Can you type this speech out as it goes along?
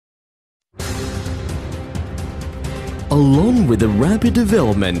Along with the rapid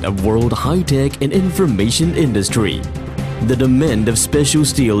development of world high-tech and information industry, the demand of special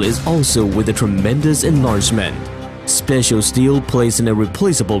steel is also with a tremendous enlargement. Special steel plays an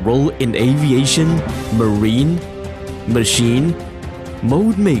irreplaceable role in aviation, marine, machine,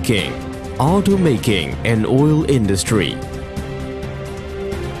 mold making, auto making, and oil industry.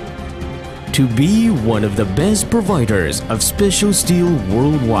 To be one of the best providers of special steel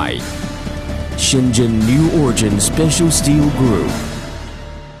worldwide, Shenzhen Neworigin Special Steel Group.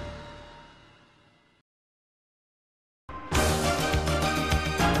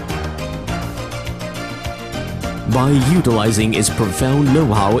 By utilizing its profound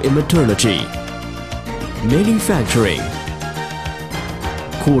know-how in metallurgy, manufacturing,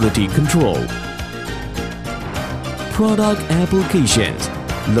 quality control, product applications,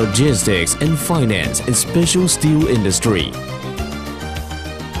 logistics and finance in special steel industry,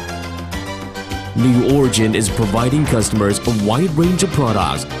 Neworigin is providing customers a wide range of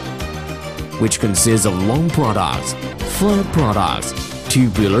products, which consists of long products, flat products,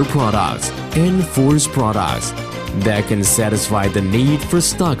 tubular products, and forged products that can satisfy the need for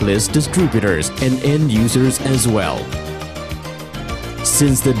stockless distributors and end users as well.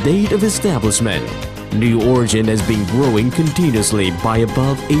 Since the date of establishment, Neworigin has been growing continuously by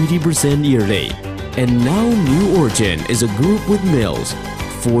above 80% yearly, and now Neworigin is a group with mills,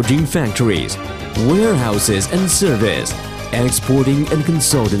 forging factories, warehouses and service, exporting and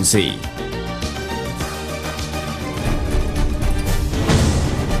consultancy.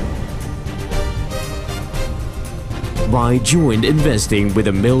 By joint investing with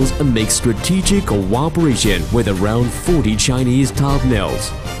the mills and make strategic cooperation with around 40 Chinese top mills,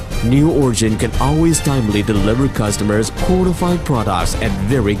 Neworigin can always timely deliver customers qualified products at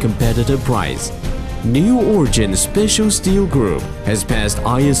very competitive price. Neworigin Special Steel Group has passed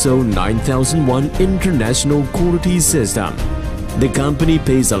ISO 9001 International Quality System. The company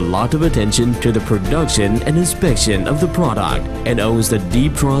pays a lot of attention to the production and inspection of the product and owns the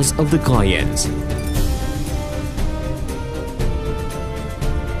deep trust of the clients.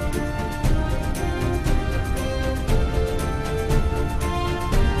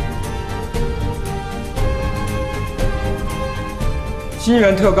新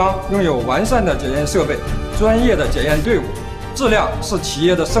源特钢拥有完善的检验设备、专业的检验队伍，质量是企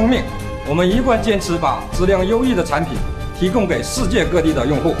业的生命。我们一贯坚持把质量优异的产品提供给世界各地的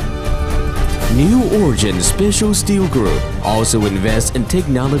用户。Neworigin Special Steel Group also invests in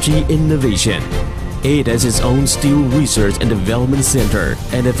technology innovation. It has its own steel research and development center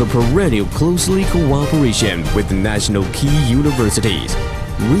and have a perennial closely cooperation with national key universities,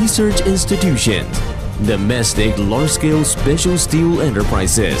 research institutions, domestic large-scale special steel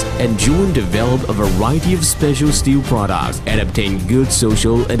enterprises, and joint develop a variety of special steel products and obtain good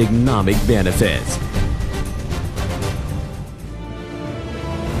social and economic benefits.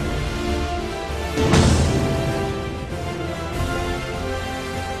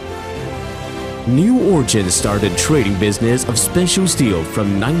 Neworigin started trading business of special steel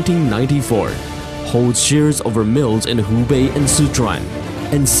from 1994, holds shares over mills in Hubei and Sichuan,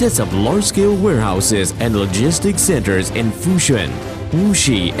 and sets up large-scale warehouses and logistics centers in Fushun,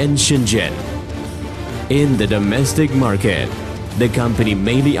 Wuxi, and Shenzhen. In the domestic market, the company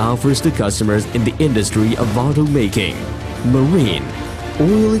mainly offers to customers in the industry of auto making, marine,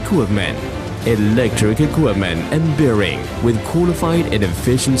 oil equipment, electric equipment, and bearing with qualified and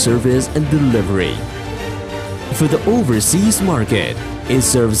efficient service and delivery. For the overseas market, it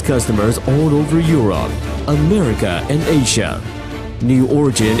serves customers all over Europe, America, and Asia.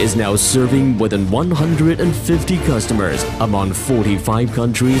 Neworigin is now serving more than 150 customers among 45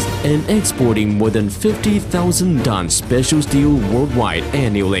 countries and exporting more than 50,000 tons special steel worldwide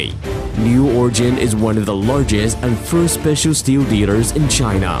annually. Neworigin is one of the largest and first special steel dealers in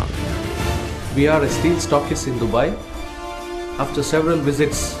China. We are a steel stockist in Dubai. After several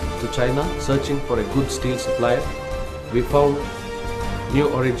visits to China searching for a good steel supplier, we found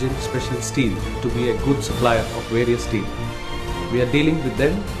Neworigin Special Steel to be a good supplier of various steel. We are dealing with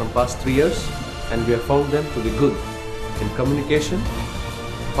them from past 3 years and we have found them to be good in communication,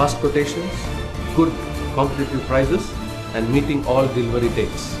 fast quotations, good competitive prices and meeting all delivery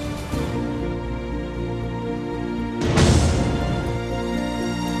dates.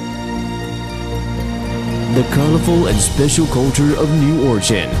 The colorful and special culture of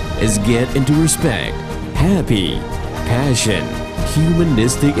Neworigin is get into respect, happy, passion,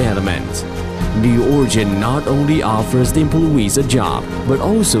 humanistic elements. Neworigin not only offers the employees a job, but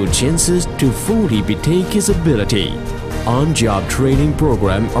also chances to fully betake his ability. On-job training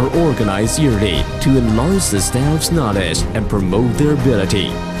programs are organized yearly to enlarge the staff's knowledge and promote their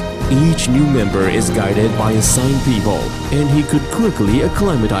ability. Each new member is guided by assigned people, and he could quickly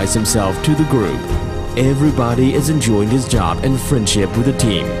acclimatize himself to the group. Everybody is enjoying his job and friendship with the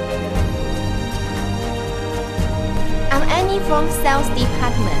team. I'm Annie from Sales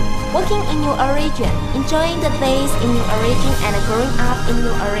Department, working in Neworigin, enjoying the days in Neworigin and growing up in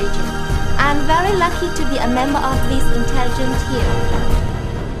Neworigin. I'm very lucky to be a member of this intelligent team.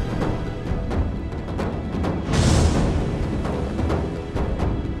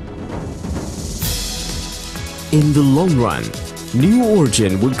 In the long run,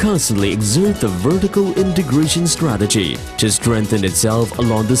 Neworigin will constantly exert the vertical integration strategy to strengthen itself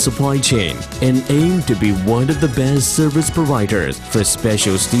along the supply chain and aim to be one of the best service providers for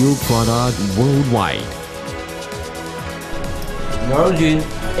special steel product worldwide. Neworigin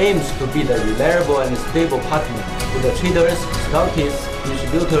aims to be the reliable and stable partner to the traders, stockists,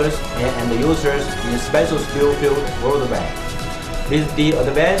 distributors, and end users in special steel field worldwide. With the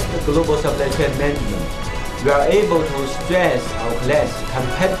advanced global supply chain management, we are able to stress our clients'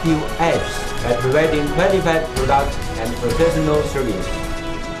 competitive edge by providing qualified products and professional service.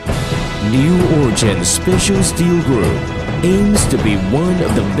 Neworigin Special Steel Group aims to be one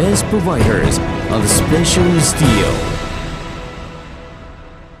of the best providers of special steel.